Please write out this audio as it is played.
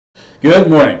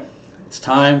Good morning. It's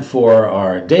time for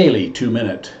our daily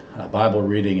 2-minute Bible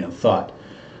reading and thought.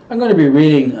 I'm going to be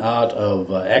reading out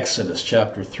of Exodus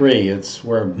chapter 3. It's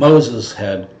where Moses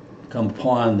had come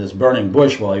upon this burning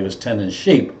bush while he was tending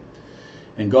sheep.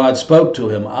 And God spoke to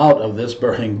him out of this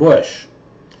burning bush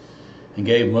and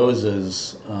gave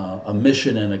Moses a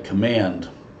mission and a command.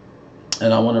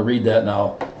 And I want to read that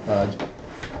now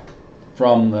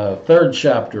from the 3rd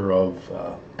chapter of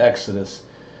Exodus,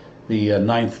 the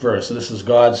 9th verse. This is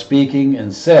God speaking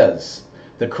and says,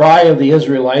 "The cry of the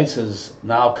Israelites has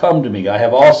now come to me. I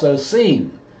have also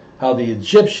seen how the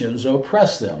Egyptians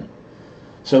oppress them.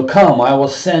 So come, I will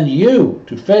send you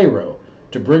to Pharaoh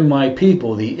to bring my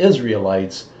people, the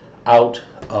Israelites, out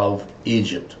of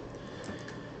Egypt."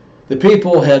 The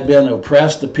people had been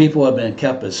oppressed. The people had been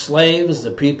kept as slaves.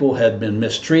 The people had been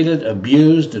mistreated,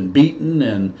 abused, and beaten,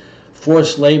 and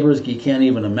forced labors you can't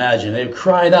even imagine. They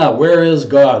cried out, "Where is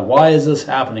God? Why is this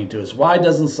happening to us? Why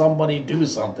doesn't somebody do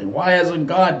something? Why hasn't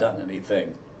God done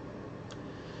anything?"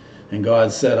 And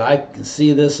God said, "I can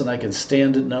see this and I can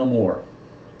stand it no more."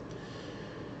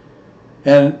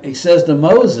 And he says to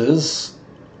Moses,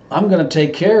 "I'm going to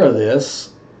take care of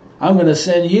this. I'm going to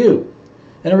send you."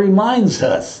 And it reminds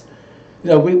us,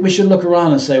 we should look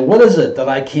around and say, what is it that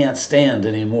I can't stand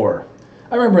anymore?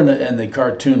 I remember in the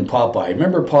cartoon Popeye.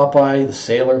 Remember Popeye, the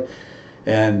sailor?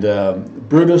 And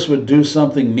Brutus would do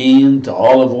something mean to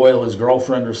Olive Oyl, his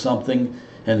girlfriend, or something.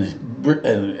 And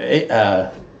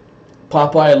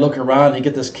Popeye would look around, he'd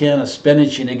get this can of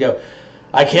spinach, and he'd go,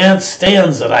 "I can't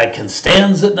stands it, I can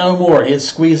stands it no more." He'd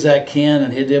squeeze that can,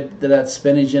 and he'd dip that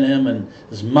spinach in him, and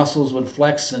his muscles would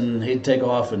flex, and he'd take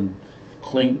off and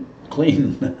clean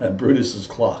Brutus's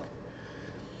clock.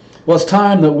 Well, it's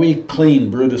time that we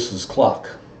clean Brutus's clock.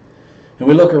 And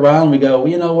we look around and we go, well,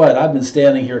 you know what? I've been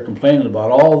standing here complaining about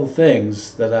all the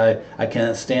things that I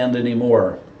can't stand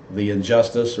anymore. The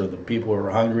injustice, or the people who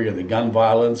are hungry, or the gun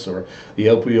violence, or the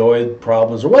opioid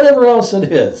problems, or whatever else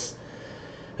it is.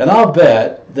 And I'll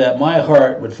bet that my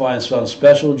heart would find some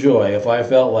special joy if I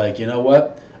felt like, you know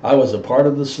what? I was a part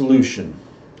of the solution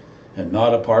and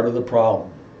not a part of the problem.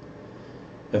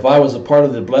 If I was a part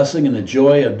of the blessing and the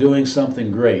joy of doing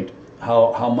something great,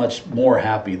 how much more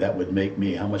happy that would make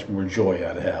me, how much more joy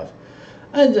I'd have.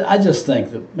 I just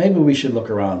think that maybe we should look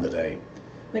around today.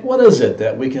 Think, what is it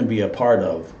that we can be a part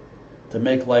of to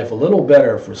make life a little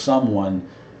better for someone,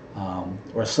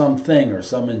 or something, or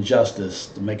some injustice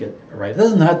to make it right? It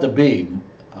doesn't have to be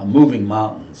moving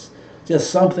mountains. Just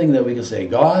something that we can say,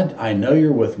 God, I know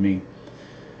you're with me.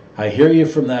 I hear you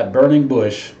from that burning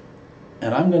bush.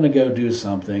 And I'm going to go do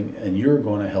something, and you're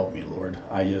going to help me, Lord.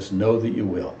 I just know that you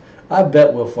will. I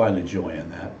bet we'll find a joy in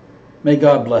that. May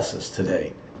God bless us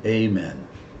today. Amen.